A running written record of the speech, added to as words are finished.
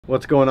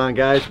What's going on,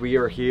 guys? We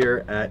are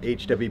here at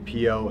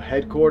HWPO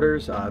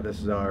headquarters. This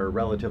is our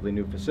relatively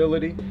new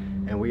facility,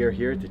 and we are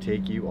here to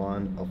take you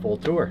on a full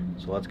tour.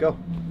 So let's go.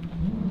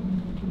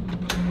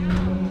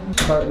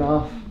 Starting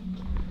off,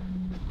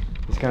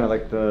 it's kind of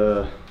like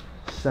the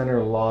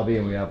center lobby,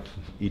 and we have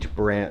each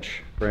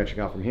branching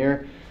out from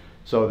here.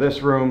 So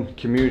this room,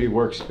 community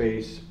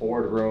workspace,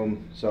 board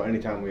room. So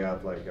anytime we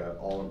have like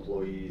all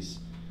employees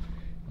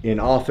in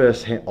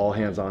office, all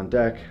hands on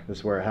deck, this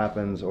is where it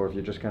happens. Or if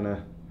you're just kind of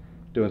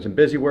doing some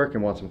busy work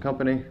and want some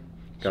company.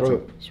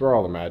 It's where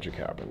all the magic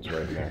happens,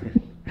 right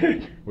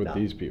there. With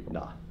these people.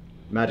 Nah,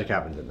 magic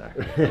happens in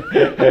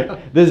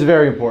there. This is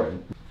very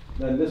important.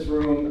 Then this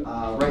room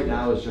right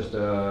now is just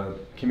a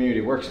community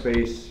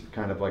workspace,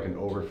 kind of like an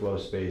overflow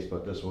space,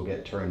 but this will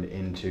get turned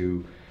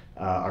into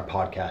our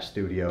podcast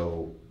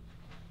studio,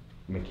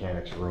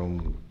 mechanics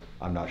room.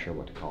 I'm not sure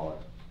what to call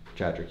it.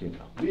 Chadrick, you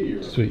know. Media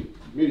room.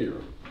 Sweet. Media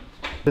room.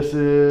 This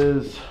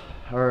is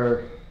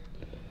our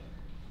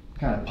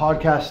kind of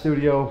podcast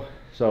studio.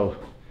 So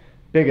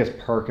biggest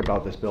perk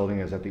about this building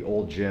is at the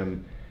old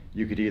gym,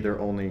 you could either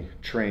only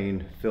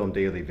train, film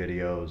daily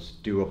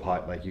videos, do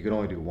like you could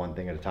only do one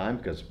thing at a time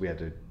because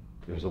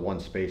there's a one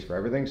space for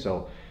everything.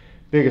 So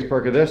biggest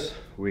perk of this,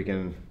 we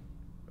can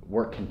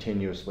work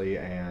continuously,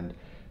 and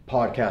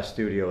podcast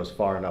studio is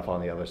far enough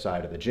on the other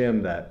side of the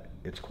gym that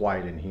it's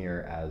quiet in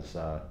here as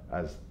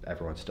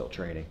everyone's still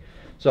training.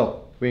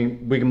 So we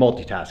can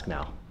multitask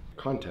now.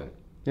 Content.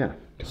 Yeah.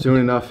 Soon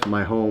enough,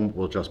 my home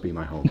will just be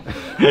my home.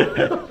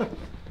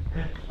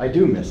 I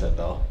do miss it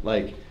though.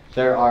 Like,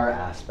 there are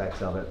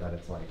aspects of it that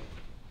it's like,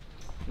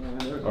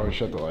 Oh, we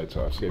shut the lights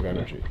off, save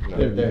energy.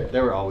 No.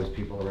 there were always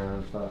people around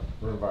and stuff.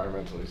 We're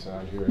environmentally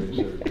sound here,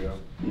 HWPO.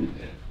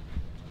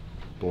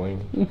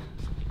 Bling.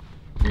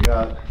 We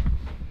got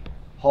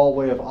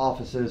hallway of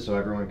offices, so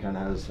everyone kind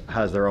of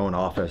has their own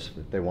office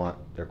if they want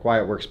their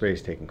quiet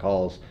workspace, taking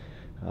calls.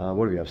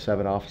 What do we have?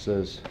 7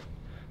 offices.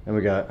 And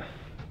we got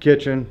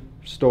kitchen,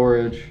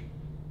 storage.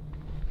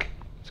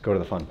 Let's go to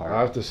the fun part.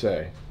 I have to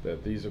say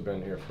that these have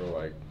been here for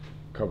like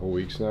a couple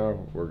weeks now.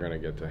 We're gonna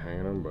get to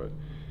hanging them, but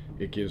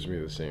it gives me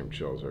the same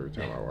chills every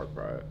time I walk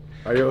by it.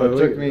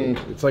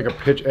 It's like a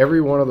pitch.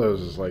 Every one of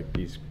those is like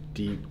these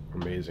deep,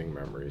 amazing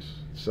memories.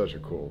 It's such a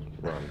cool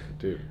run,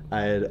 dude.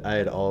 I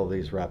had all of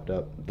these wrapped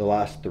up. The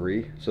last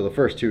 3. So the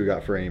first 2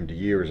 got framed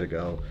years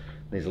ago.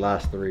 These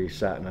last 3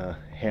 sat in a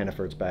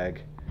Hannaford's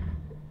bag,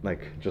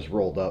 like just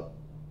rolled up.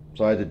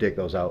 So I had to dig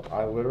those out.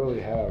 I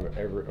literally have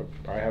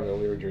I have a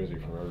Lear jersey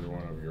from every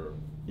one of your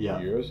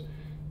years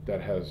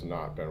that has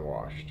not been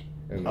washed.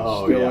 And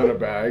it's still in a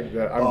bag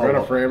that I'm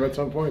gonna frame at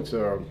some point,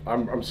 so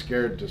I'm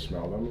scared to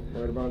smell them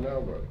right about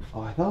now. But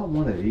I thought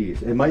one of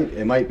these. It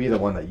might be the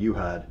one that you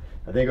had.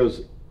 I think it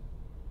was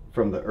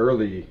from the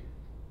early,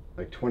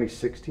 like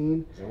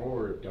 2016. Is that what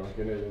we're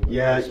dunking it in?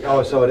 Yeah.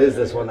 Oh, so it is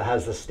this one that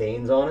has the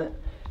stains on it,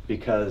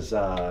 because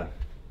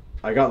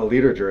I got the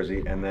leader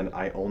jersey and then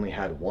I only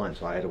had one,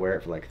 so I had to wear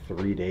it for like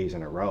 3 days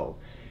in a row.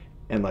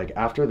 And like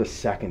after the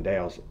second day,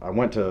 I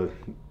went to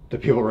the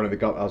people running the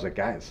cup. I was like,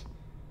 guys,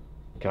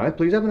 can I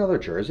please have another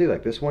jersey?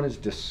 Like, this one is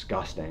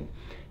disgusting. And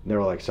they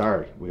were like,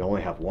 sorry, we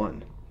only have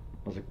one.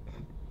 I was like,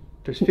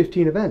 there's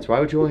 15 events.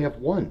 Why would you only have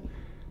one?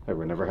 Like,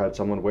 we never had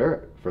someone wear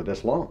it for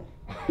this long.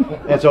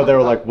 And so they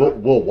were like,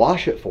 we'll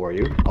wash it for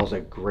you. I was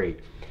like, great.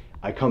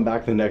 I come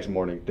back the next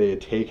morning. They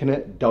had taken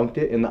it, dunked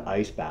it in the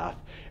ice bath,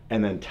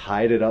 and then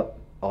tied it up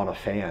on a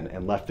fan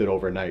and left it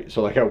overnight.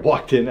 So like I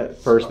walked in at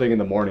first thing in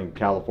the morning,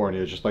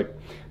 California, just like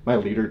my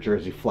leader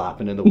jersey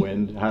flapping in the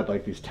wind. Had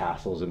like these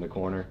tassels in the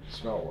corner.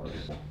 Smell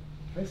worse.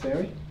 Hi,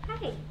 Sammy.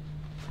 Hi.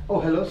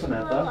 Oh, hello, A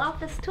Samantha. little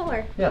office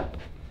tour. Yeah.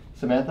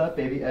 Samantha,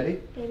 baby Eddie.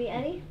 Baby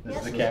Eddie. This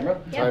Yes. is the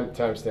camera. Yep.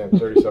 Timestamp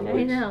 37 I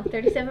weeks. know,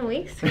 37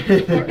 weeks.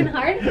 Working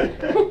hard.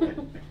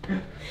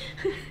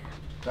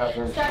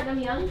 Bathrooms, Starting them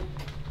young.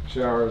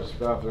 showers,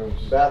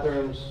 bathrooms.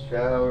 Bathrooms,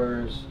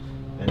 showers,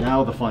 and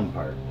now the fun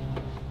part.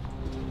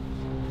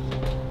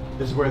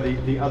 This is where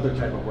the other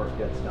type of work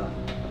gets done.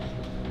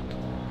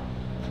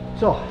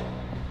 So,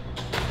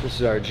 this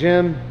is our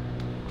gym,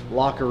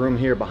 locker room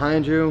here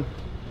behind you.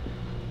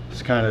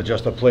 It's kind of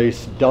just a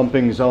place,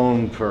 dumping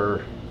zone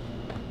for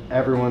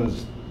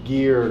everyone's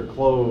gear,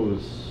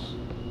 clothes.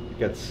 It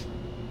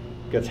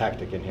gets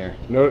hectic in here.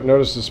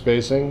 Notice the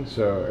spacing.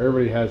 So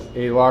everybody has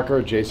a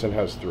locker. Jason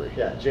has 3.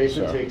 Yeah,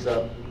 Jason takes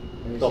up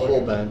the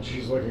whole bench.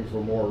 He's looking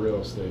for more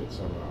real estate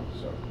somehow.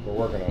 So we're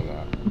working on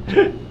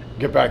that.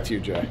 Get back to you,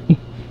 Jay.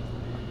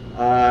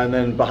 And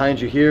then behind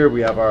you here,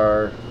 we have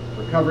our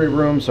recovery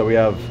room. So we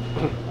have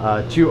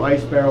 2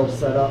 ice barrels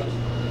set up.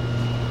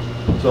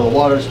 So the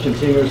water's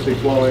continuously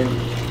flowing.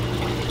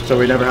 So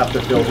we never have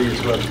to fill these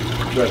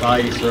with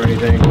ice or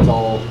anything. It's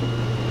all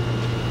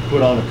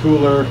put on a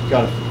cooler,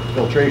 got a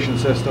filtration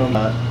system.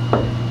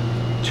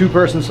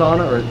 2-person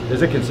sauna, or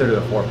is it considered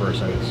a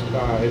 4-person?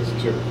 It's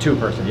 2.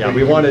 2-person, yeah.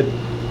 We wanted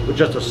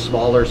just a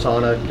smaller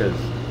sauna because,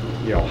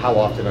 you know, how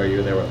often are you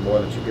in there with more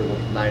than 2 people?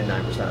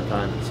 99% of the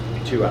time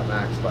it's 2 at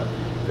max, but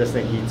this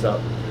thing heats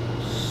up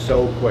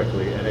so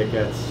quickly and it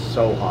gets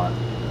so hot.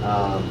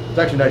 It's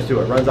actually nice too.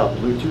 It runs off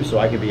Bluetooth, so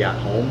I can be at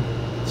home,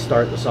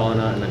 start the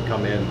sauna, and then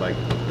come in like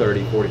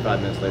 30,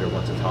 45 minutes later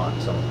once it's hot.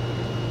 So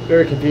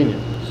very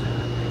convenient.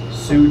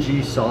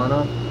 Suji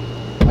sauna,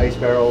 ice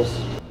barrels.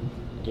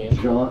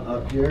 John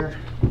up here.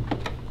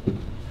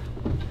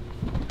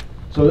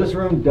 So this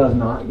room does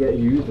not get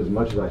used as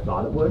much as I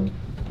thought it would.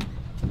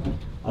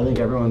 I think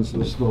everyone's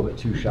just a little bit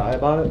too shy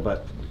about it,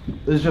 but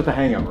this is just a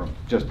hangout room.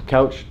 Just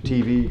couch,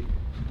 TV.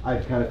 I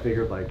kind of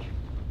figured, like,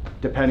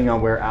 depending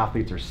on where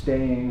athletes are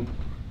staying,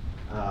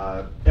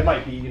 it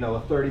might be, you know,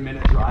 a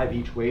 30-minute drive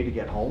each way to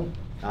get home.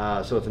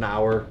 So it's an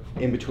hour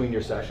in between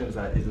your sessions.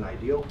 That isn't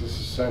ideal. This is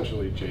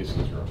essentially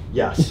Jason's room.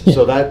 Yes.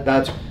 So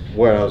that's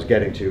where I was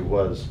getting to,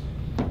 was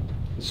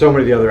so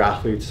many of the other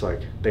athletes, like,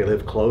 they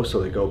live close,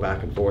 so they go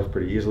back and forth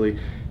pretty easily.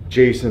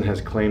 Jason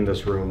has claimed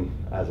this room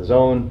as his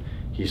own.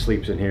 He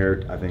sleeps in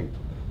here, I think,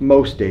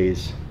 most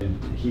days.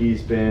 And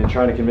he's been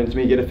trying to convince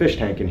me to get a fish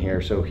tank in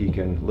here so he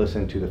can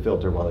listen to the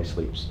filter while he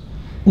sleeps.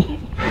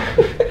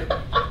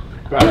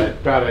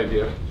 Bad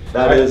idea.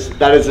 That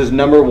is his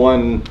number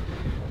one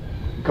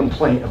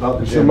complaint about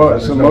the gym.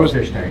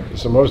 Fish tank.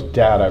 It's the most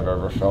dad I've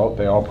ever felt.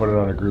 They all put it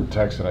on a group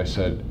text and I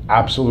said,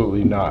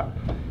 absolutely not.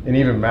 And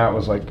even Matt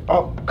was like,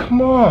 oh, come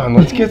on,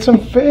 let's get some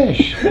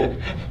fish.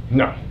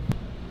 No.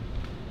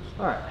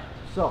 All right,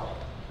 so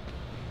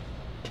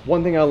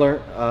one thing I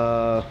learned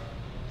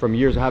from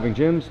years of having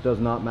gyms, does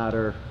not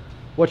matter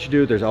what you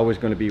do, there's always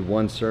going to be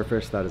one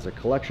surface that is a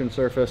collection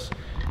surface.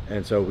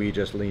 And so we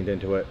just leaned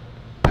into it.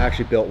 I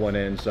actually built one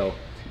in. So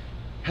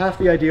half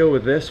the idea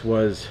with this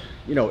was,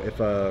 you know, if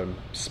a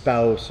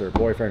spouse or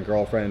boyfriend,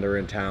 girlfriend are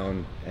in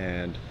town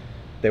and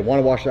they want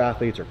to watch their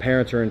athletes, or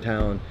parents are in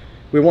town,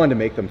 we wanted to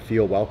make them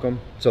feel welcome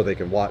so they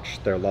can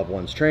watch their loved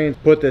ones train.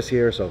 Put this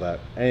here so that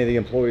any of the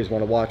employees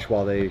want to watch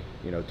while they,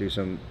 you know, do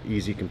some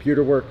easy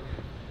computer work.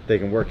 They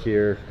can work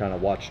here, kind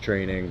of watch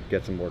training,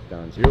 get some work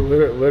done. You're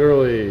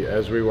literally,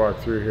 as we walk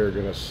through here,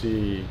 going to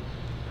see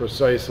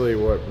precisely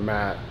what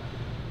Matt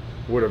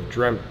would have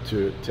dreamt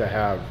to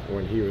have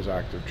when he was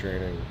active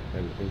training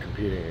and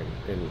competing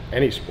in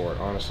any sport,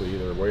 honestly,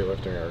 either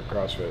weightlifting or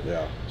CrossFit.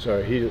 Yeah.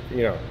 So he,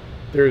 you know,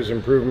 there's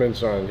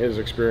improvements on his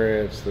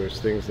experience. There's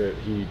things that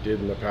he did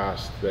in the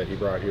past that he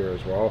brought here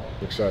as well.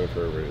 I'm excited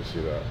for everybody to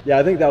see that. Yeah,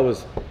 I think that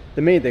was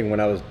the main thing when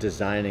I was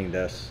designing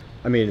this.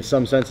 I mean, in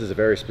some senses, a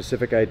very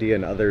specific idea,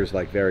 and others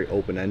like very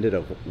open-ended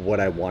of what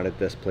I wanted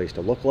this place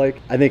to look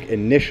like. I think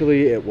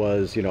initially it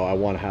was, you know, I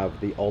want to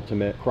have the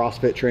ultimate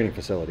CrossFit training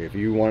facility. If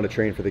you want to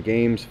train for the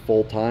games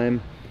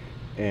full-time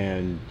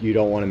and you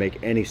don't want to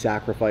make any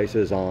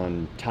sacrifices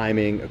on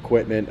timing,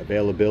 equipment,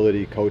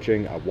 availability,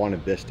 coaching, I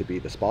wanted this to be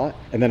the spot.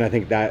 And then I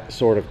think that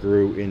sort of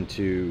grew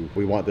into,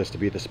 we want this to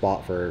be the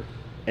spot for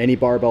any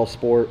barbell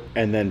sport,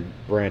 and then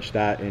branch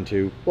that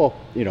into, well,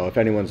 you know, if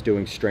anyone's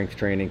doing strength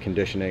training,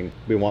 conditioning,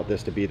 we want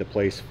this to be the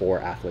place for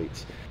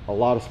athletes. A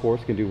lot of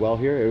sports can do well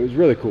here. It was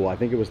really cool. I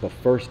think it was the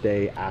first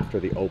day after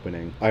the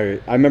opening. I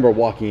remember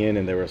walking in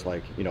and there was,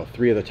 like, you know,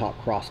 3 of the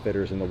top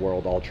CrossFitters in the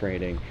world all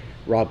training.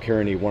 Rob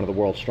Kearney, one of the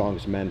world's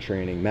strongest men,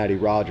 training. Matty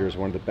Rogers,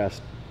 one of the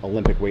best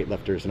Olympic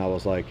weightlifters. And I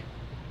was like,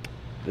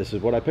 this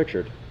is what I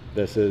pictured.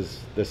 This is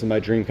my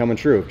dream coming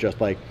true.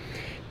 Just like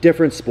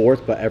different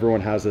sports, but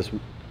everyone has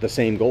the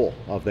same goal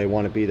of they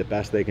want to be the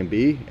best they can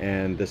be,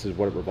 and this is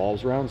what it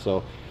revolves around.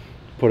 So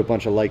put a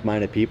bunch of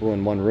like-minded people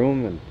in one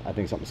room and I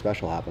think something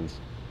special happens.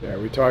 Yeah,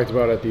 we talked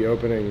about at the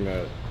opening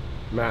that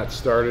Matt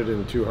started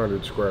in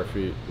 200 square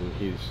feet and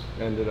he's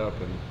ended up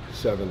in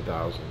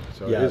 7,000.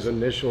 So yes. His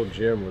initial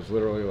gym was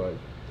literally like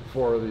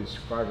 5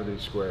 of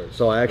these squares.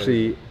 So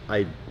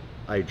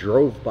I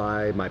drove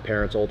by my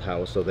parents' old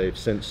house, so they've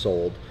since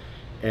sold.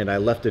 And I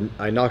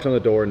knocked on the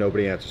door,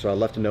 nobody answered. So I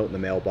left a note in the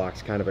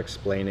mailbox kind of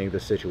explaining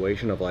the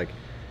situation of like,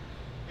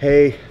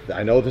 hey,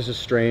 I know this is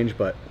strange,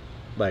 but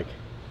like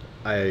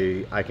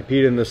I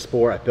competed in this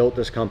sport, I built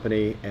this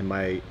company, and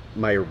my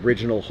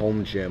original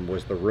home gym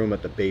was the room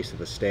at the base of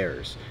the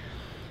stairs.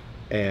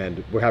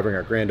 And we're having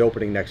our grand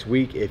opening next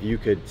week. If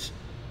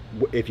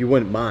you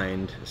wouldn't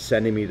mind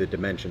sending me the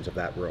dimensions of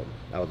that room,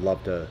 I would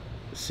love to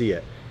see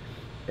it.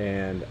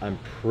 And I'm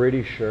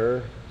pretty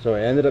sure, so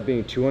it ended up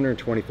being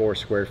 224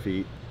 square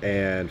feet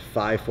and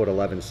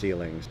 5'11"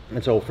 ceilings.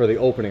 And so for the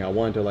opening, I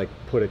wanted to like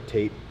put a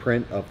tape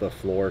print of the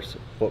floor's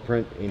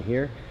footprint in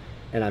here.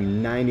 And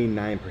I'm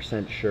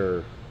 99%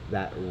 sure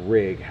that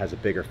rig has a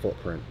bigger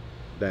footprint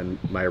than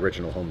my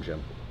original home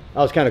gym.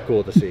 That was kind of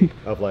cool to see,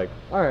 of like,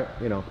 all right,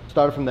 you know,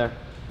 started from there.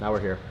 Now we're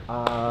here.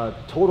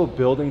 Total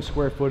building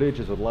square footage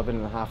is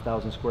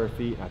 11,500 square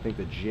feet. And I think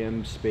the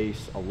gym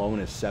space alone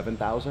is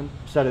 7,000.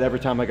 Said it every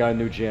time I got a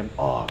new gym.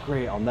 Oh,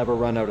 great, I'll never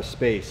run out of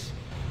space.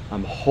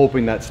 I'm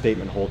hoping that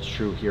statement holds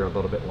true here a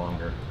little bit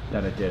longer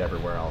than it did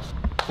everywhere else.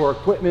 For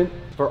equipment,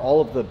 for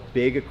all of the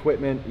big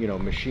equipment, you know,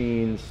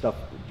 machines,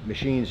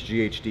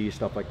 GHD,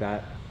 stuff like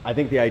that, I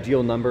think the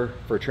ideal number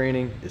for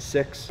training is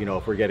 6. You know,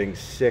 if we're getting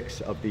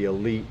 6 of the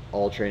elite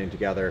all training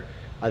together,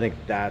 I think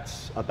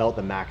that's about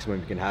the maximum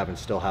you can have and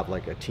still have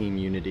like a team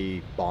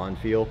unity bond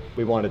feel.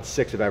 We wanted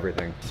 6 of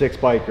everything. 6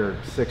 biker,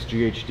 6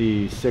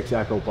 GHD, 6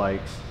 echo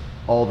bikes,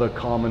 all the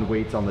common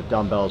weights on the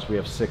dumbbells. We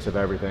have 6 of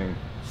everything,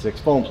 6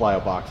 foam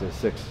plyo boxes,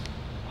 6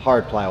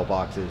 hard plyo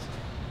boxes.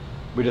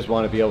 We just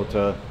want to be able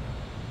to,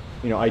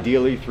 you know,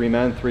 ideally 3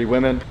 men, 3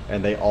 women,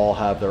 and they all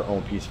have their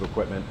own piece of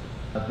equipment.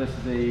 This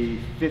is a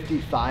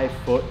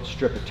 55-foot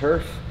strip of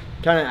turf.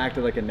 Kind of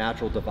acted like a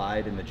natural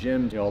divide in the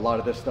gym. You know, a lot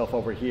of this stuff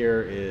over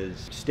here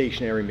is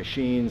stationary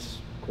machines,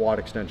 quad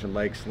extension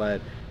leg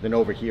sled. Then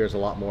over here is a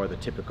lot more of the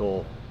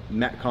typical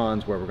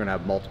Metcons where we're gonna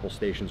have multiple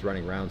stations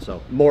running around.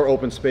 So more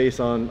open space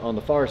on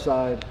the far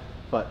side,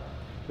 but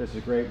this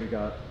is great. We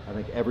got, I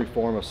think, every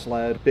form of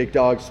sled. Big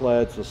dog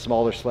sleds, the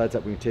smaller sleds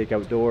that we can take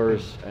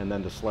outdoors, and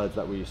then the sleds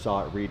that we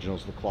saw at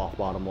regionals, the cloth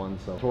bottom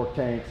ones. So torque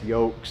tanks,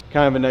 yokes,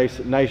 kind of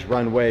a nice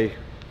runway,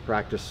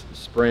 practice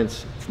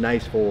sprints. It's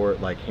nice for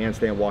like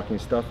handstand walking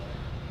stuff.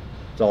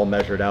 It's all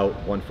measured out,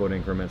 1 foot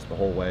increments the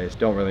whole way. So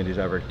don't really need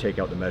to ever take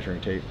out the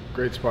measuring tape.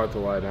 Great spot to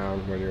lie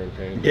down when you're in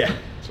pain. Yeah.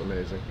 It's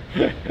amazing.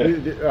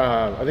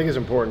 I think it's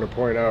important to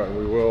point out, and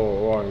we will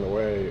along the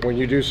way, when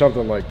you do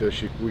something like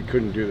this, we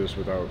couldn't do this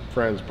without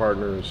friends,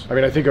 partners. I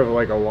mean, I think of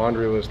like a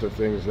laundry list of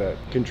things that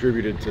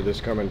contributed to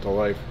this coming to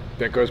life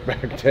that goes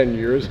back 10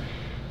 years.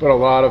 But a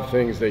lot of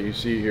things that you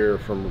see here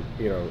from,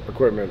 you know,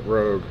 equipment,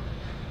 Rogue,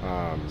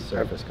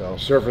 Surface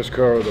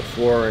Co, the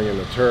flooring and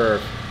the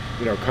turf,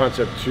 you know,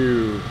 Concept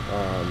 2,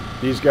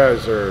 these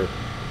guys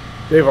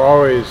they've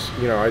always,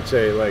 you know, I'd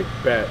say like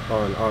bet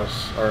on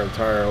us our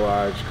entire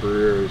lives,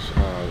 careers,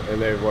 and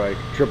they've like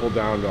tripled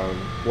down on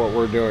what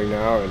we're doing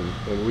now,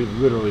 and we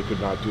literally could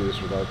not do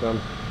this without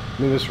them.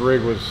 I mean, this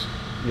rig was,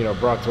 you know,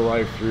 brought to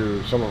life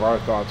through some of our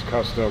thoughts,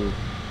 custom,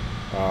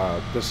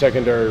 the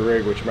secondary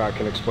rig, which Matt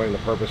can explain the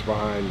purpose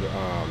behind,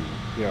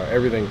 you know,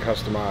 everything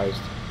customized.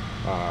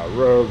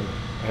 Rogue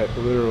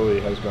literally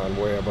has gone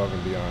way above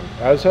and beyond,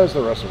 as has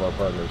the rest of our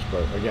partners,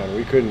 but again,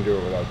 we couldn't do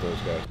it without those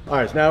guys. All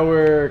right, so now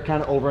we're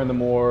kind of over in the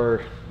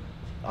more,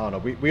 I don't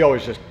know, we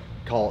always just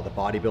call it the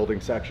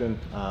bodybuilding section.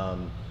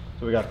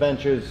 So we got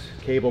benches,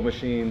 cable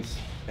machines,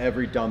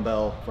 every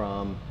dumbbell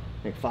from,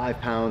 I think,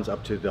 5 pounds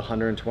up to the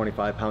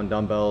 125-pound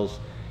dumbbells,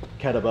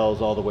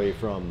 kettlebells all the way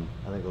from,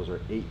 I think those are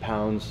 8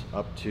 pounds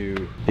up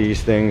to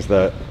these things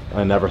that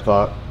I never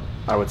thought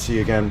I would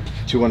see again,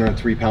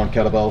 203-pound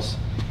kettlebells.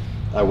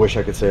 I wish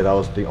I could say that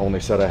was the only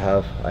set I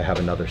have. I have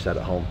another set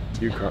at home.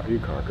 You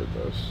conquered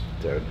those.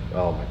 Dude,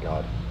 oh my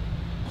God.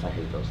 I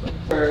hate those things.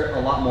 Where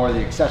a lot more of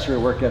the accessory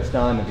work gets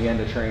done at the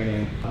end of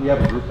training. We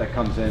have a group that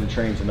comes in,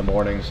 trains in the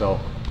morning, so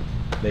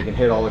they can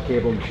hit all the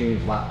cable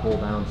machines, lat pull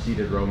down,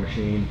 seated row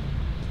machine.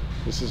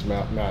 This is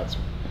Matt's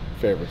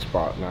favorite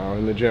spot now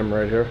in the gym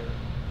right here,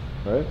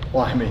 right?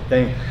 Well, I mean,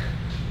 thank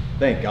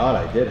God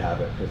I did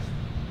have it, because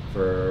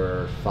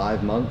for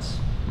 5 months,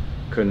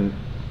 couldn't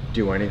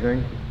do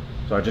anything.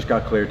 So I just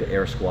got cleared to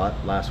air squat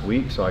last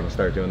week, so I can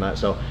start doing that.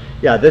 So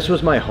yeah, this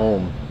was my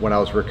home when I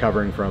was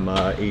recovering from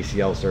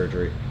ACL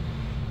surgery.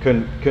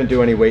 Couldn't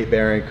do any weight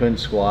bearing, couldn't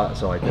squat,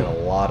 so I did a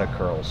lot of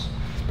curls.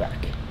 It's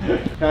back.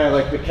 Kind of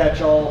like the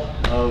catch-all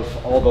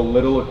of all the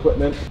little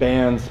equipment,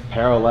 bands,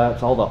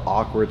 parallettes, all the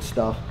awkward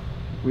stuff.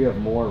 We have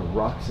more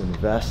rucks and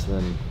vests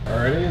than...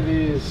 Are any of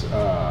these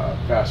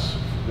vests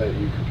that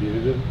you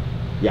competed in?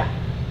 Yeah.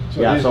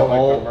 So yeah, these so are like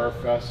all the Murph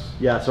vests?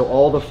 Yeah, so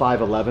all the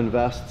 511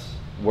 vests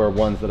were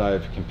ones that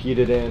I've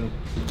competed in.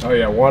 Oh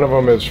yeah, one of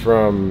them is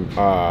from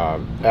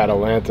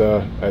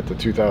Atlanta at the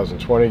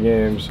 2020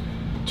 games.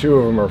 2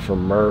 of them are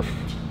from Murph.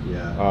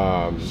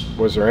 Yeah.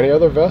 Was there any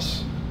other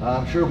vests?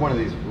 I'm sure one of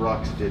these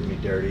rucks did me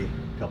dirty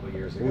a couple of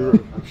years ago.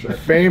 I'm sure.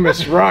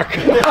 Famous ruck.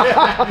 Yes,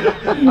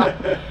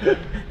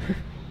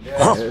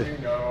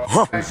 we know.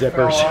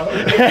 Zippers.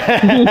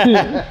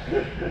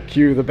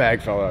 Cue the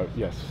bag fell out.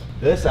 Yes.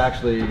 This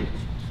actually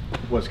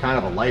was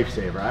kind of a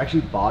lifesaver. I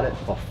actually bought it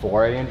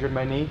before I injured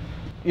my knee.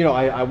 You know,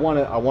 I want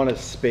a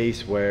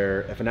space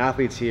where if an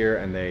athlete's here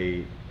and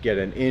they get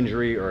an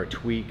injury or a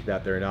tweak,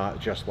 that they're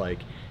not just like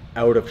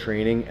out of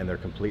training and they're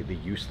completely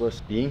useless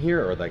being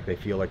here, or like they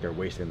feel like they're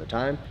wasting the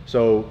time.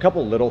 So a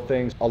couple little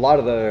things. A lot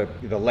of the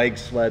leg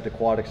sled, the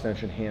quad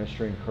extension,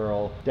 hamstring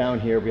curl. Down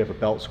here we have a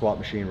belt squat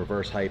machine,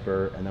 reverse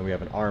hyper, and then we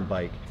have an arm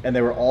bike. And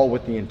they were all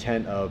with the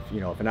intent of, you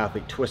know, if an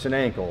athlete twists an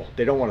ankle,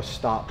 they don't want to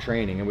stop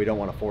training, and we don't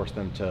want to force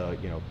them to,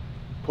 you know,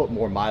 put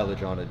more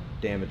mileage on a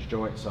damaged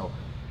joint. So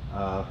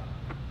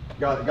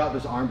got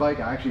this arm bike.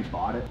 I actually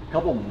bought it a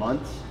couple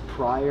months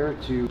prior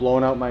to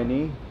blowing out my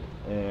knee,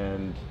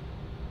 and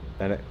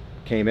then it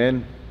came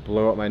in,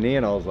 blew out my knee,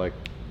 and I was like,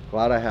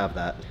 glad I have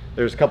that.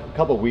 There's a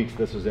couple weeks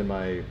this was in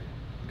my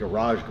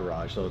garage,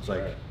 so it's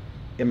like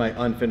in my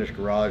unfinished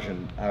garage,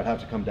 and I would have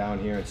to come down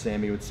here and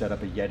Sammy would set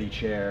up a Yeti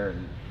chair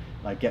and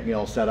like get me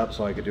all set up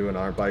so I could do an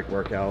arm bike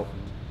workout.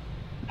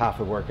 Half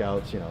the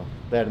workouts, you know,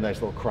 they had a nice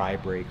little cry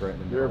break right in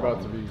the middle. You're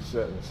about to be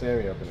setting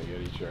Sammy up in a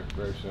Yeti chair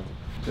very soon.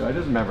 So I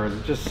just remember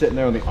just sitting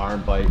there on the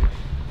arm bike,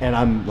 and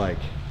I'm like,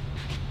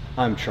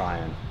 I'm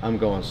trying. I'm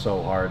going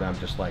so hard. I'm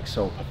just like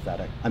so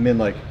pathetic. I'm in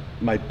like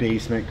my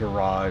basement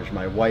garage.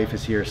 My wife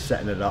is here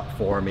setting it up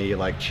for me,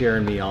 like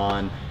cheering me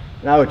on.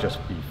 And I would just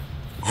be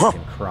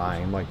fucking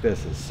crying. Like,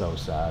 this is so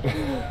sad.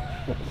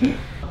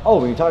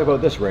 Oh, we can talk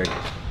about this rig.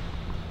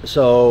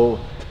 So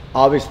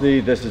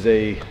Obviously, this is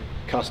a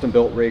custom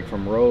built rig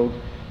from Rogue.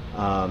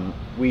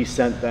 We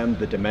sent them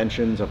the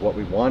dimensions of what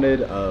we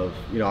wanted of,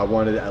 I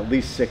wanted at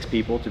least 6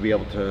 people to be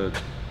able to,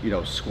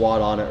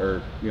 squat on it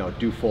or,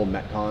 do full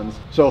Metcons.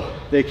 So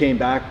they came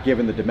back,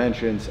 given the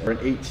dimensions, for an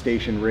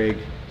 8-station rig.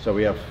 So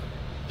we have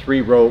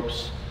 3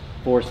 ropes,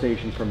 4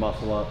 stations for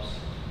muscle ups,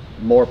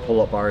 more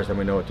pull-up bars than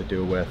we know what to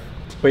do with.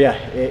 But yeah,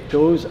 it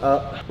goes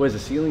up, was the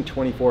ceiling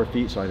 24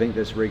 feet? So I think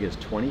this rig is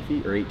 20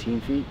 feet or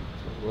 18 feet.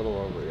 A little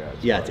over, yeah.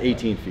 Yeah, it's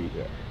 18 feet.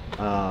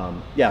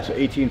 Yeah, so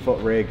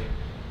 18-foot rig,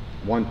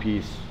 one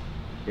piece.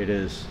 It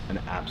is an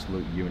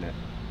absolute unit,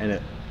 and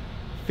it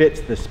fits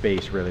the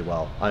space really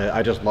well.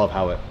 I just love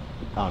how it,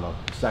 I don't know,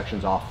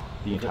 sections off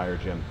the entire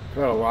gym. I've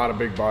had a lot of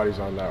big bodies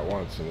on that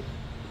once, and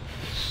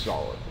it's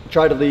solid.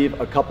 Try to leave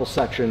a couple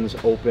sections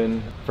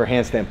open for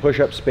handstand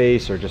push-up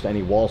space or just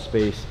any wall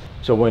space.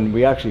 So when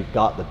we actually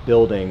got the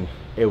building,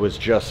 it was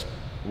just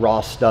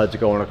raw studs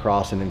going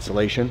across and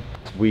insulation.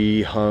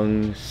 We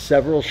hung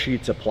several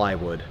sheets of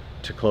plywood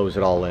to close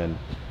it all in.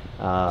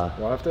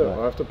 We'll have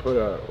to put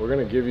we're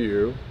gonna give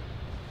you,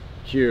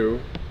 Q,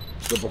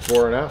 the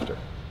before and after.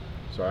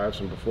 So I have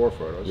some before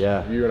photos.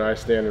 Yeah. You and I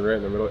standing right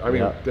in the middle. I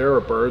mean, there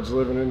are birds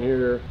living in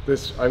here.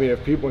 I mean,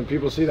 when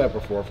people see that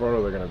before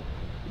photo, they're gonna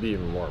be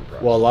even more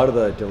impressed. Well, a lot of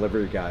the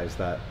delivery guys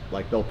that,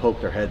 like, they'll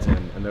poke their heads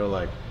in and they're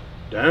like,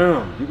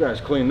 damn, you guys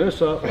cleaned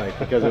this up, like,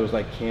 because it was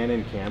like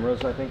Canon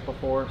cameras, I think,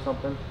 before or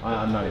something.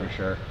 I'm not even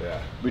sure.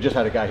 Yeah. We just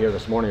had a guy here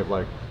this morning of,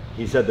 like,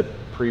 he said the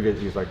previous,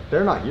 he's like,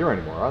 they're not here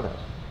anymore, are they?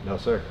 No,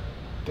 sir.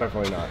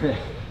 Definitely not.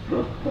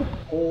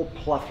 Whole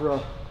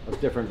plethora of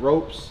different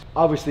ropes.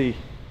 Obviously,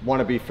 want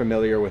to be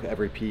familiar with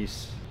every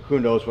piece. Who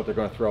knows what they're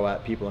going to throw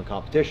at people in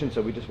competition,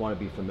 so we just want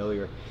to be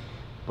familiar.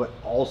 But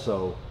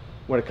also,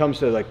 when it comes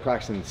to, like,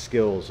 practicing the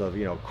skills of,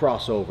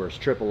 crossovers,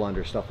 triple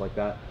under, stuff like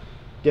that,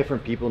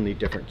 different people need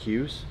different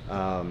cues.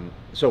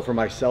 So for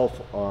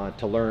myself,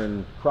 to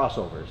learn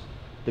crossovers,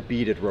 the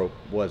beaded rope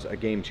was a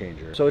game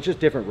changer. So it's just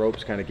different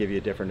ropes kind of give you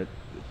a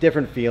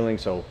different feeling.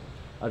 So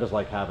I just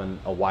like having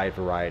a wide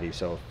variety.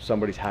 So if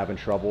somebody's having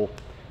trouble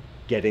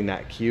getting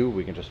that cue,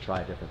 we can just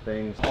try different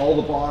things. All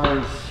the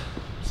bars,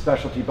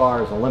 specialty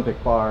bars,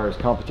 Olympic bars,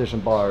 competition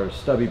bars,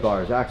 stubby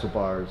bars, axle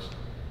bars,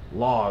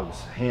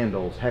 logs,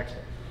 handles, hex.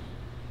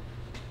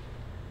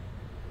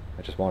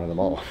 I just wanted them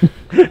all.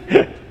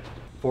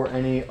 For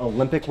any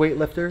Olympic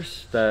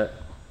weightlifters that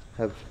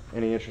have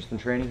any interest in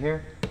training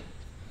here,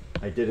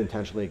 I did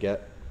intentionally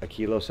get a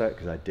kilo set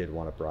because I did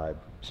want to bribe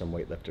some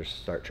weightlifters to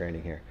start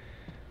training here.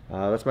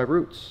 That's my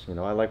roots.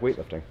 I like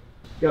weightlifting.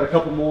 Got a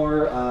couple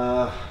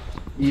more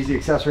easy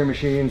accessory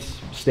machines: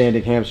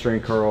 standing hamstring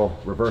curl,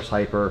 reverse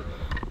hyper.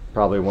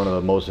 Probably one of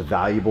the most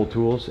valuable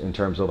tools in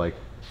terms of, like,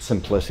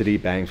 simplicity,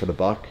 bang for the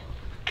buck.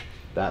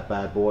 That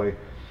bad boy.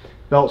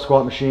 Belt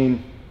squat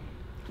machine.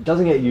 It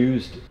doesn't get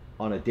used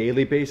on a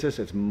daily basis.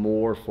 It's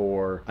more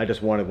for, I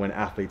just wanted when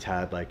athletes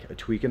had, like, a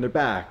tweak in their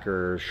back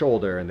or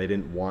shoulder and they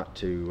didn't want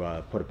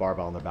to put a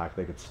barbell on their back,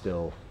 they could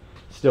still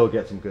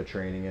get some good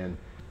training in.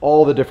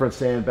 All the different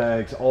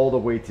sandbags, all the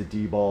weights of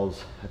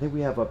D-balls. I think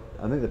we have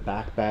I think the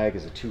back bag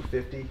is a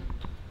 250.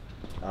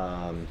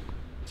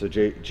 So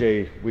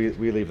Jay,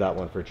 we leave that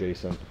one for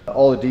Jason.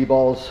 All the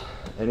D-balls,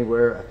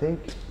 anywhere, I think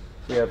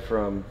we have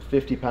from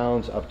 50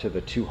 pounds up to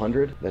the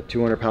 200. That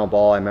 200-pound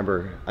ball, I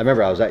remember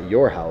I was at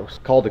your house,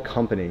 called the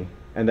company,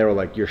 and they were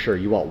like, "You're sure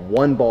you want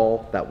one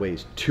ball that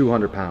weighs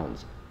 200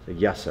 pounds?" I said,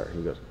 "Yes, sir."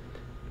 He goes,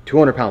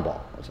 200-pound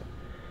ball. I was like,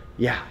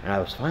 "Yeah," and I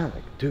was fine. I'm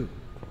like, "Dude,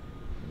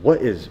 what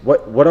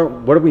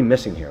are we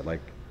missing here?"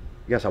 Like,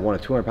 "Yes, I want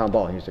a 200-pound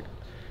ball." And he's like,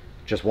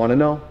 "Just want to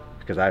know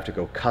because I have to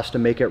go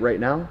custom make it right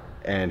now."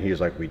 And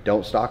he's like, "We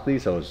don't stock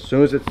these, so as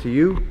soon as it's to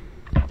you,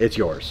 it's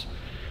yours."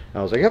 And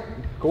I was like, "Yep,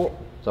 cool."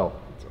 So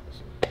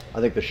I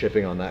think the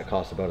shipping on that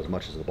costs about as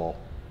much as the ball.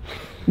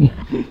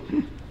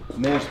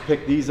 Managed to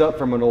pick these up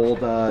from an old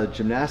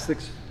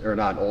gymnastics, or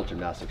not an old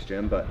gymnastics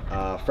gym, but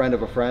a friend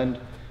of a friend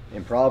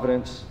in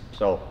Providence.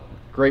 So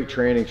great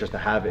training just to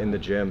have in the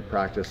gym,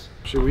 practice.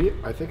 Should we?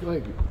 I think,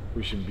 like,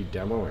 we should be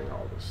demoing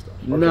all this stuff.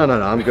 Okay.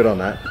 No, I'm good on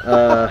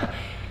that.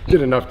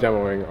 Did enough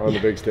demoing on the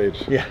big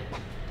stage.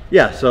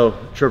 Yeah, so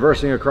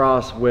traversing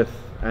across with,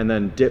 and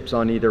then dips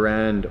on either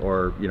end,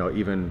 or,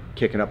 even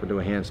kicking up into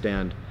a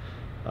handstand.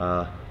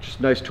 Just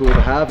a nice tool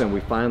to have, and we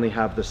finally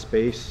have the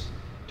space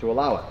to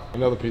allow it.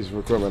 Another piece of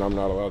equipment I'm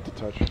not allowed to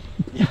touch.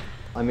 Yeah,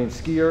 I mean,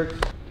 ski ergs,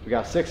 we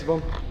got 6 of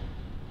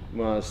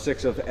them.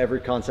 6 of every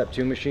Concept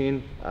 2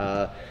 machine.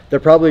 They're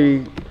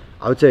probably,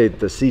 I would say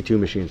the C2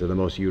 machines are the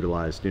most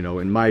utilized.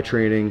 In my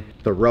training,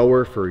 the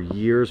rower for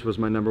years was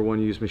my #1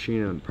 used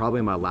machine, and probably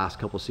in my last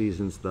couple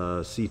seasons,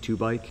 the C2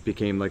 bike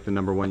became, like, the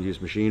 #1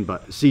 used machine.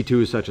 But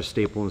C2 is such a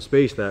staple in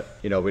space that,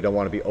 we don't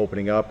want to be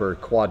opening up or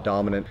quad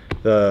dominant.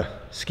 The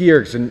ski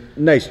erg's a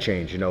nice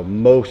change.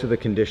 Most of the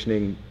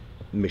conditioning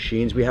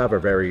machines we have are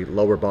very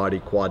lower body,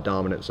 quad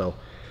dominant. So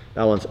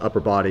that one's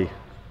upper body.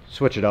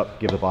 Switch it up,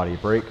 give the body a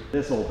break.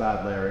 This old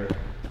bad Larry.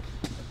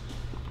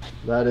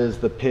 That is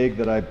the pig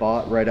that I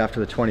bought right after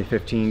the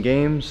 2015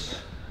 games.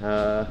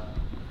 So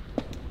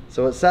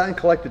it sat and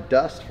collected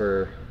dust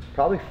for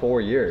probably 4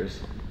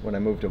 years. when I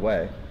moved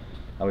away.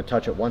 I would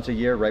touch it once a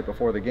year right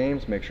before the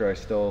games, make sure I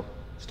still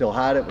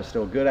had it, was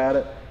still good at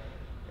it,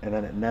 and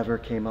then it never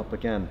came up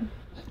again.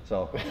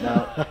 So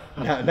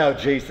now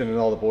Jason and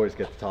all the boys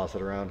get to toss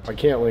it around. I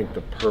can't link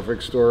the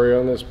perfect story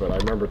on this, but I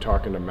remember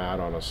talking to Matt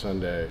on a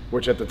Sunday,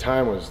 which at the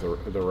time was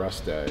the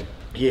rest day.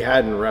 He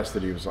hadn't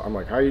rested. I'm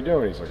like, how you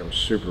doing? He's like, I'm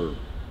super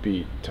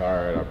beat,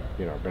 tired.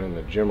 I've been in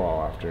the gym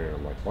all afternoon.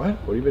 I'm like, what?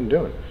 What have you been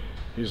doing?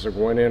 He's like,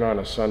 went in on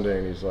a Sunday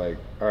and he's like,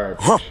 all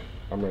right,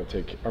 I'm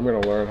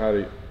gonna learn how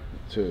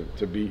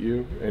to beat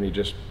you. And he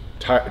just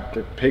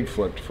pig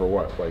flipped for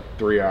what, like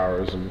 3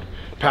 hours and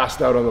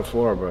passed out on the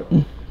floor.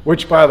 But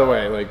which, by the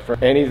way, like for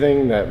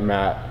anything that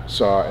Matt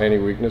saw any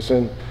weakness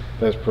in,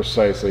 that's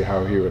precisely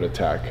how he would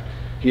attack.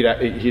 He'd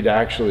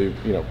actually,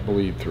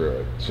 bleed through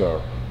it.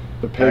 So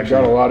the pig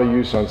got a lot of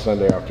use on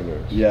Sunday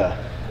afternoons.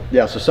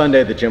 Yeah, so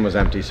Sunday the gym was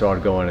empty, so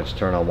I'd go in and just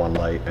turn on one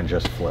light and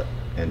just flip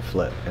and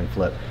flip and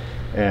flip.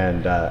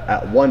 And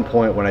at one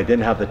point when I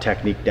didn't have the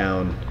technique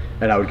down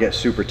and I would get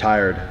super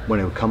tired,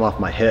 when it would come off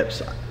my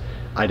hips,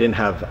 I didn't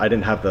have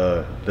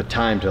the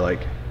time to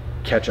like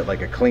catch it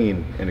like a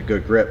clean and a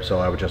good grip. So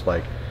I would just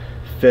like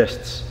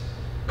fists,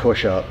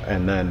 push up,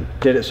 and then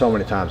did it so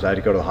many times I had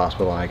to go to the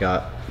hospital, and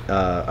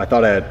I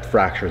thought I had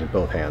fractures in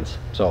both hands.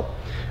 So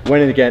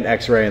went in to get an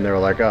x-ray and they were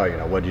like,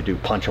 oh, what'd you do,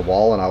 punch a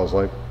wall? And I was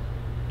like,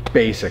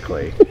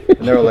 basically.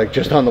 And they were like,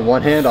 just on the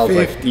one hand? I was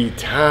 50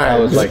 times. I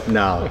was like,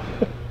 no,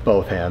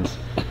 both hands.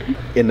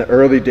 In the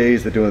early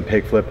days of doing the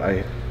pig flip,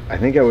 I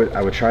think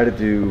I would try to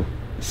do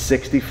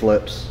 60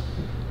 flips,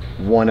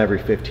 one every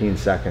 15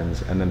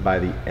 seconds, and then by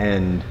the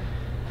end,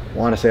 I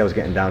want to say I was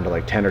getting down to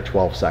like 10 or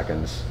 12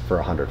 seconds for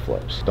 100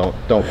 flips. Don't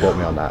quote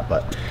me on that,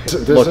 but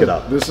look it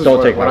up. Don't take my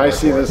word for it. When I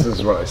see this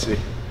is what I see.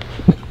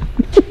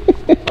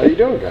 How you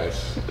doing,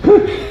 guys?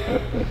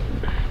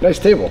 Nice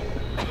table.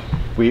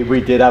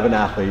 We did have an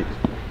athlete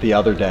the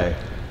other day.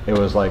 It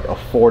was like a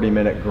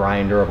 40-minute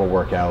grinder of a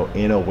workout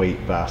in a weight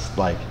vest.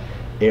 Like,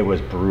 it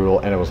was brutal,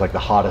 and it was like the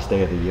hottest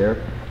day of the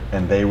year.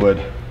 And they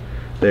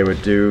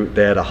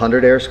had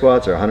 100 air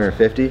squats or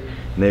 150,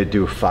 and they'd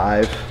do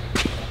 5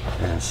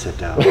 and then sit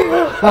down.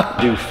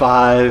 Do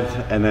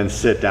 5 and then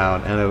sit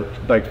down. And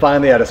like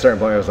finally at a certain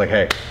point I was like,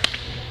 hey,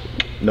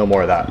 no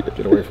more of that.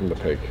 Get away from the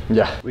pig.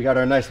 Yeah. We got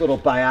our nice little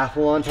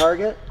biathlon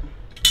target.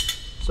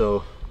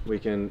 So we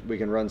can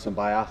run some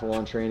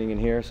biathlon training in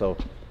here. So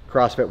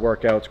CrossFit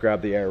workouts,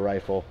 grab the air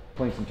rifle,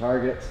 clean some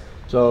targets.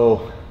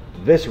 So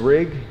this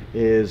rig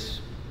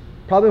is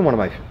probably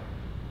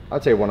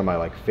I'd say one of my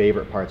like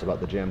favorite parts about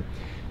the gym,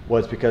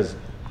 was because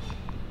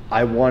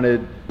I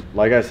wanted,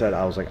 like I said,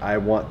 I was like, I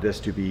want this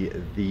to be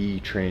the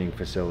training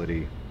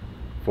facility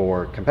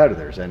for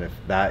competitors. And if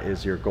that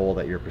is your goal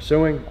that you're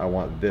pursuing, I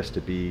want this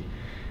to be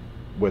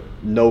with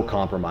no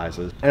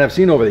compromises. And I've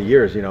seen over the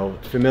years,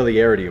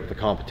 familiarity with the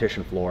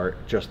competition floor,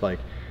 just like,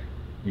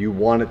 you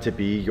want it to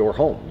be your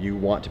home. You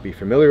want to be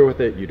familiar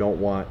with it. You don't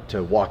want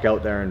to walk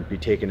out there and be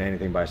taken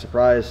anything by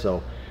surprise.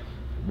 So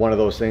one of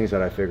those things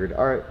that I figured,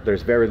 all right,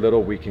 there's very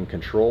little we can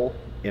control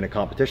in a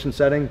competition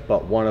setting,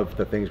 but one of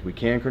the things we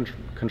can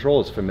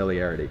control is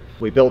familiarity.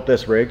 We built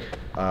this rig,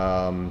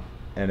 and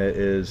it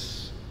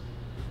is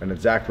an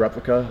exact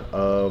replica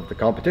of the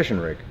competition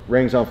rig.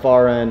 Rings on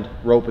far end,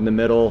 rope in the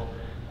middle,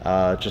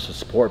 just a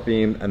support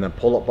beam, and then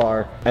pull-up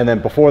bar. And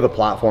then before the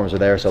platforms are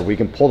there, so we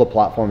can pull the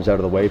platforms out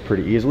of the way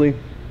pretty easily,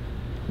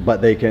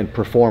 but they can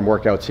perform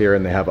workouts here,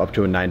 and they have up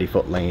to a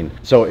 90-foot lane.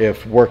 So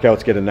if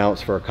workouts get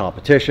announced for a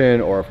competition,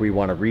 or if we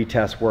want to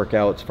retest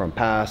workouts from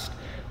past,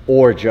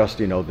 or just,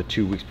 the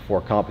 2 weeks before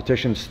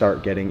competition,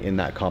 start getting in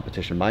that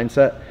competition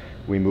mindset,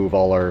 we move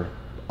all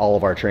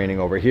of our training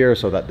over here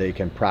so that they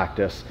can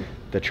practice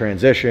the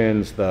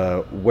transitions,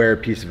 where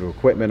pieces of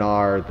equipment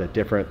are, the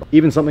different,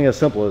 even something as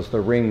simple as the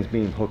rings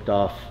being hooked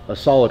off a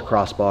solid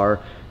crossbar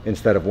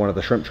instead of one of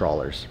the shrimp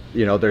trawlers.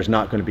 There's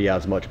not going to be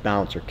as much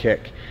bounce or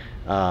kick.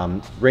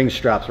 Ring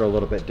straps are a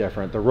little bit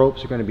different. The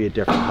ropes are going to be a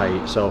different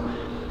height. So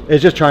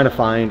it's just trying to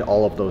find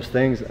all of those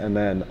things. And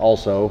then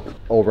also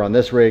over on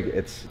this rig,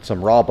 it's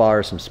some raw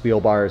bars, some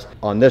spiel bars.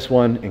 On this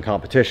one in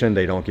competition,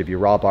 they don't give you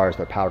raw bars,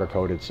 they're powder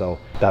coated. So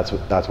that's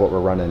what we're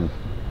running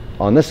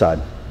on this side.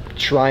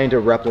 Trying to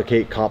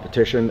replicate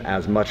competition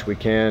as much we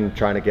can,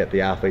 trying to get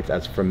the athletes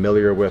as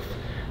familiar with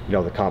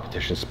the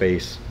competition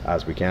space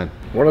as we can.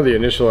 One of the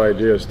initial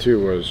ideas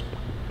too was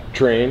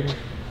train,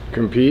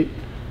 compete,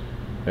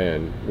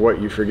 and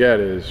what you forget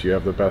is you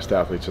have the best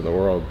athletes in the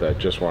world that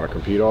just want to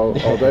compete all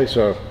day.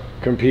 So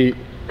compete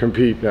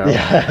now.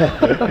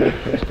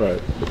 Yeah.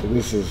 But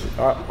this is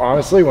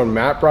honestly, when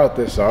Matt brought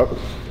this up,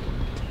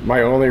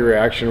 my only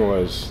reaction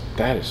was,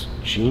 that is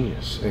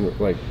genius. And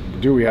like,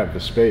 do we have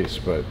the space?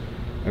 But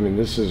I mean,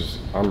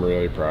 I'm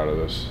really proud of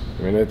this.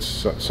 I mean,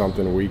 it's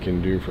something we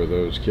can do for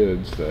those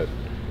kids that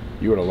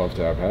you would have loved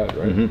to have had,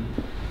 right?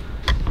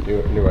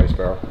 Mm-hmm. New ice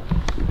barrel.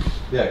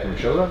 Yeah, can we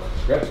show that?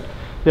 Yeah.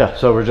 Yeah,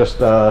 so we're just,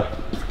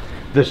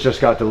 this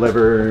just got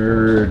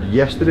delivered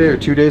yesterday or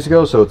 2 days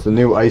ago. So it's the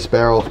new ice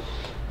barrel.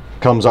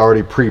 Comes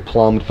already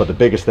pre-plumbed, but the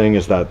biggest thing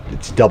is that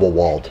it's double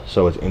walled,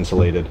 so it's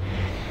insulated.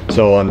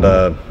 So on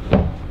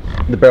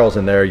the barrels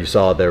in there, you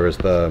saw there was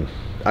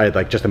I had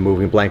like just a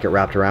moving blanket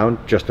wrapped around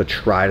just to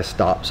try to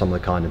stop some of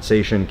the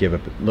condensation, give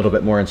it a little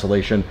bit more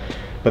insulation.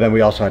 But then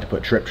we also had to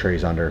put drip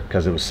trays under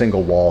because it was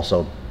single wall.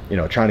 So, you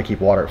know, trying to keep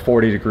water at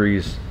 40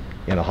 degrees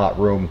in a hot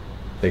room,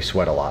 they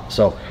sweat a lot.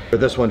 So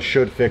this one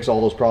should fix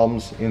all those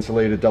problems.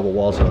 Insulated double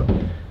walls,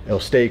 it'll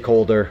stay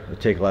colder, it'll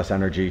take less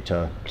energy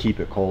to keep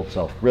it cold.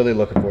 So really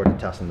looking forward to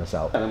testing this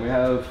out. And then we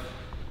have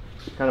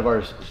kind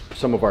of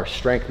some of our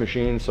strength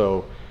machines.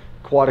 So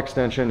quad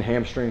extension,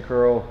 hamstring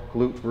curl,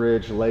 glute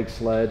bridge, leg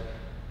sled.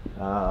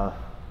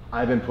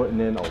 I've been putting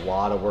in a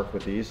lot of work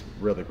with these.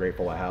 Really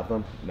grateful I have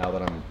them now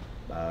that I'm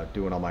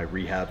doing all my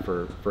rehab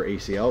for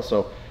ACL.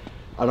 So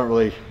I don't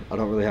really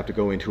have to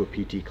go into a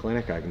PT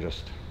clinic. I can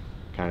just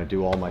kind of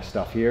do all my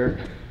stuff here.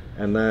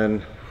 And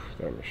then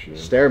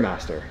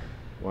Stairmaster,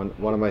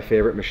 one of my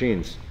favorite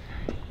machines.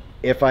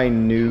 If I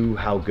knew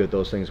how good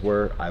those things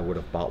were, I would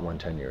have bought one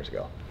 10 years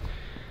ago.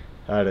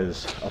 That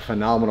is a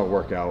phenomenal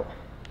workout.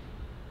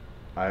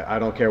 I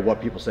don't care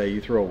what people say. You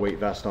throw a weight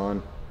vest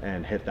on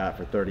and hit that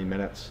for 30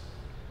 minutes,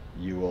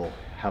 you will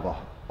have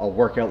a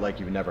workout like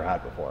you've never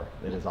had before.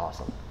 It is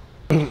awesome.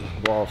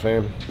 Wall of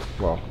Fame.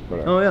 Well,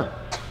 whatever. Oh yeah.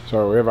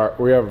 So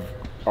we have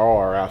all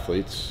our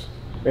athletes,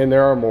 and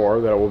there are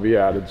more that will be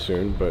added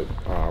soon. But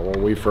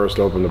when we first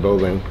opened the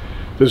building,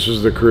 this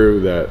was the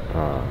crew that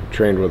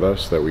trained with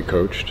us, that we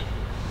coached.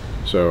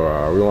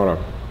 So we want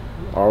to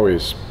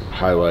always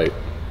highlight,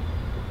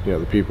 you know,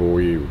 the people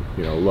we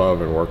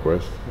love and work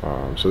with.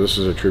 So this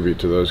is a tribute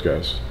to those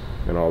guys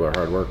and all their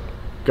hard work.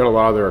 Got a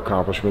lot of their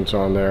accomplishments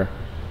on there,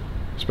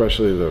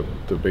 especially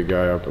the big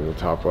guy up in the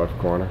top left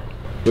corner.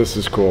 This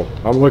is cool.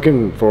 I'm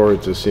looking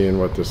forward to seeing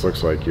what this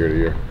looks like year to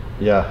year.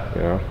 Yeah.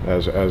 You know,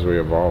 as we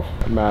evolve.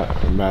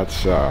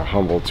 Matt's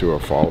humble to a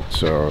fault.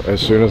 So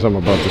as soon as I'm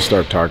about to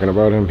start talking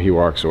about him, he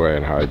walks away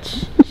and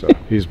hides. So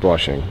he's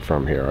blushing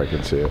from here. I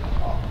can see it.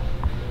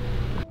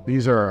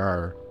 These are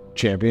our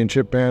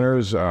championship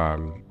banners.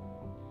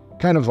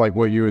 Kind of like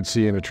what you would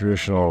see in a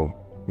traditional,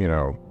 you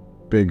know,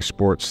 big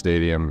sports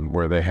stadium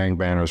where they hang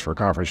banners for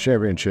conference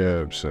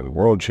championships and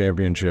world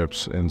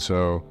championships. And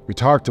so we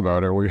talked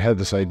about it. We had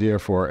this idea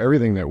for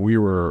everything that we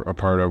were a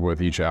part of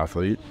with each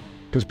athlete,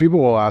 because people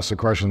will ask the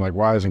question like,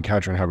 why doesn't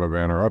Katrin have a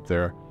banner up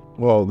there?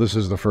 Well, this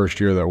is the first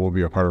year that we'll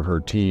be a part of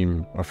her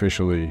team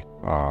officially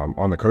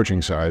on the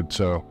coaching side.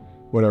 So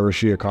whatever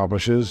she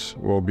accomplishes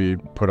will be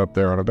put up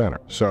there on a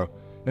banner. So,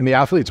 and the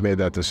athletes made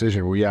that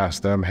decision. We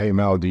asked them, hey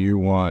Mel, do you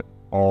want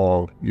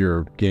all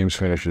your games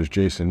finishes,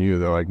 Jason, you?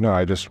 They're like, no,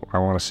 I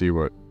want to see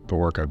what the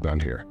work I've done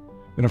here.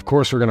 And of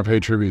course, we're going to pay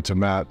tribute to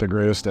Matt, the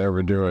greatest to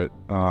ever do it.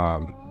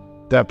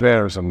 That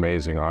banner is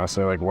amazing,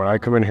 honestly. Like when I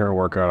come in here and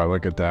work out, I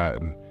look at that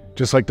and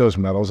just like those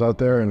medals out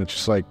there, and it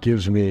just like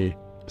gives me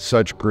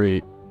such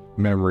great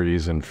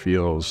memories and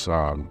feels.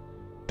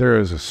 There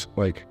is this,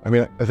 like, I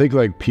mean, I think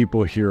like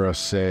people hear us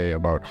say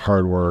about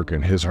hard work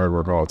and his hard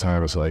work all the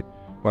time. It's like,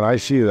 when I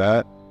see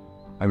that,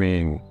 I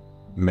mean,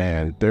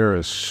 man, there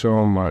is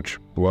so much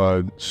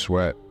blood,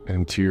 sweat,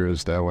 and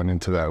tears that went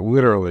into that.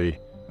 Literally,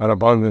 an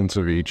abundance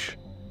of each.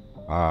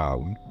 I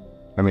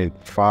mean,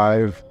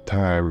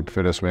 5-time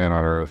fittest man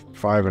on earth,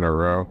 5 in a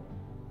row.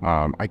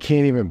 I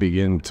can't even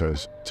begin to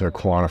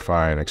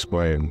quantify and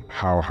explain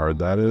how hard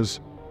that is.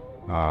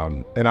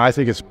 And I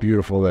think it's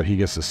beautiful that he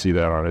gets to see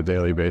that on a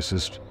daily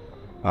basis,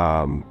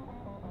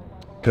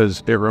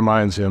 because it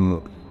reminds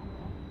him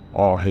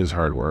all his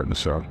hard work. And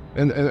so,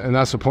 and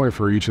that's the point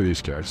for each of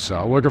these guys. So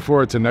I'm looking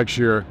forward to next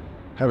year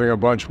having a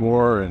bunch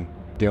more. And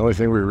the only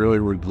thing we really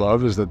would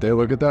love is that they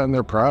look at that and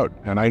they're proud.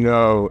 And I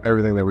know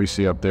everything that we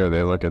see up there,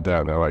 they look at that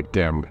and they're like,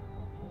 damn,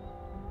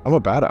 I'm a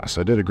badass.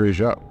 I did a great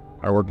job.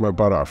 I worked my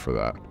butt off for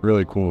that.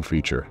 Really cool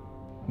feature.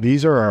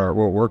 These are our,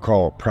 what we're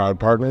called proud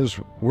partners.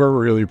 We're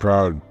really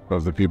proud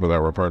of the people that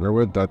we're partnered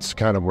with. That's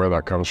kind of where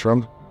that comes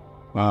from.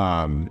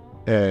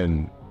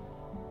 And,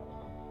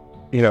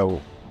 you know,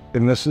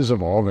 and this is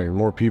evolving.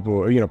 More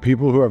people, you know,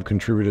 people who have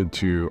contributed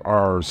to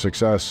our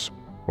success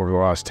over the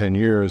last 10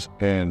 years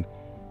and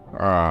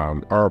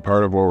are a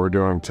part of what we're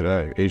doing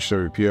today.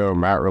 HWPO,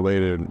 Matt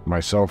related,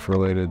 myself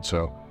related.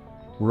 So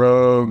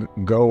Rogue,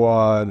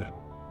 GOWOD,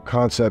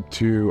 Concept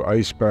 2,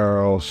 Ice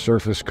Barrel,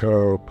 Surface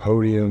Co,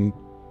 Podium,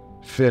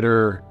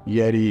 Fitr,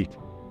 Yeti.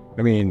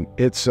 I mean,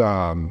 it's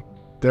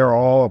they're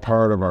all a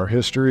part of our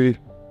history.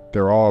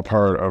 They're all a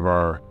part of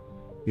our,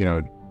 you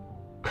know,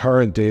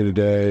 current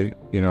day-to-day,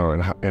 you know,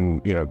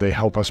 and you know, they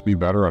help us be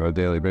better on a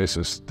daily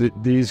basis.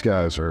 These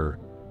guys are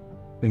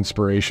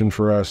inspiration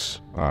for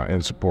us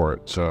and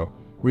support. So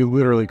we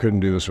literally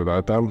couldn't do this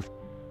without them.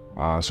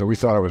 So we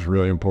thought it was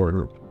really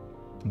important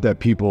that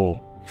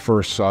people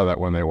first saw that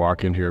when they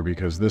walk in here,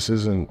 because this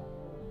isn't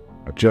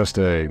just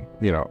a,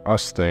 you know,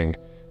 us thing.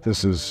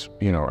 This is,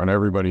 you know, an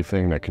everybody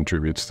thing that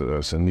contributes to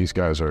this. And these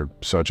guys are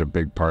such a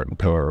big part and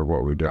pillar of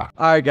what we do. All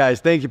right,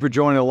 guys, thank you for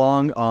joining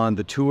along on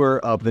the tour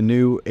of the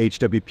new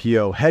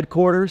HWPO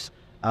headquarters.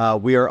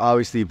 We are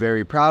obviously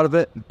very proud of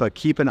it, but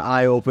keep an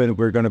eye open.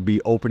 We're going to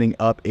be opening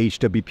up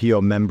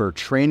HWPO member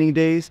training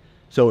days.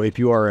 So if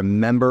you are a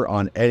member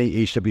on any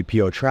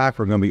HWPO track,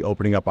 we're going to be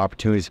opening up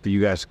opportunities for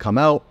you guys to come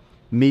out,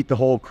 meet the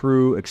whole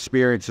crew,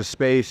 experience the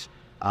space.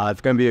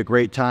 It's going to be a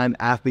great time.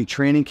 Athlete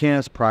training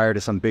camps prior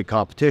to some big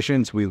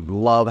competitions. We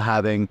love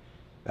having,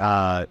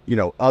 other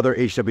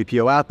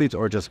HWPO athletes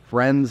or just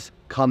friends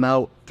come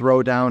out,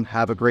 throw down,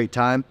 have a great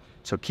time.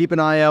 So keep an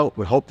eye out.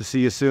 We hope to see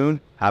you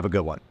soon. Have a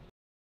good one.